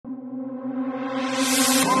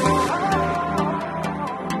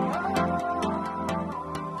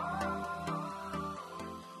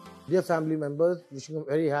Dear family members, wishing a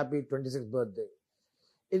very happy 26th birthday.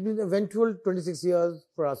 It's been an eventful 26 years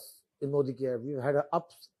for us in Modicare. We've had our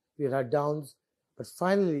ups, we've had downs, but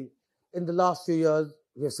finally, in the last few years,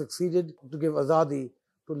 we have succeeded to give Azadi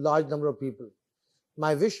to a large number of people.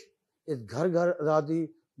 My wish is Ghar Ghar Azadi,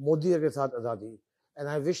 Modi ke saath Azadi. And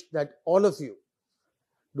I wish that all of you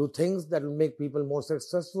do things that will make people more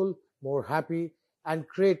successful, more happy, and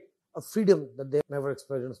create a freedom that they never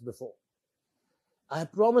experienced before. I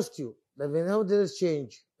have promised you that whenever there is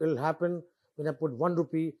change, it will happen when I put 1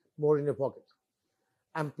 rupee more in your pocket.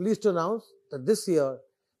 I'm pleased to announce that this year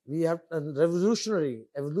we have a revolutionary,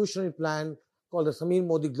 evolutionary plan called the Samir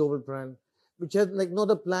Modi Global Plan, which has like no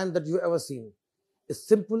other plan that you've ever seen. It's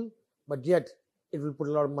simple, but yet it will put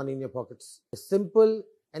a lot of money in your pockets. It's simple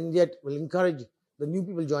and yet will encourage the new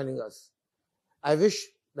people joining us. I wish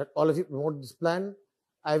that all of you promote this plan.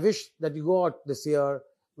 I wish that you go out this year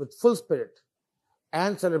with full spirit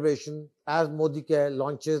and celebration as Modicare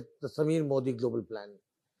launches the Samir Modi Global Plan.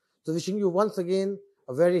 So wishing you once again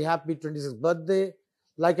a very happy 26th birthday.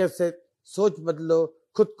 Like I said, soch badlo,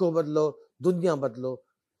 khud ko badlo, dunya badlo.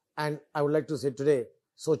 And I would like to say today,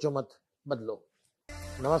 socho mat badlo.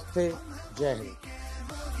 Namaste, Jai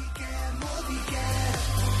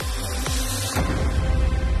Hind.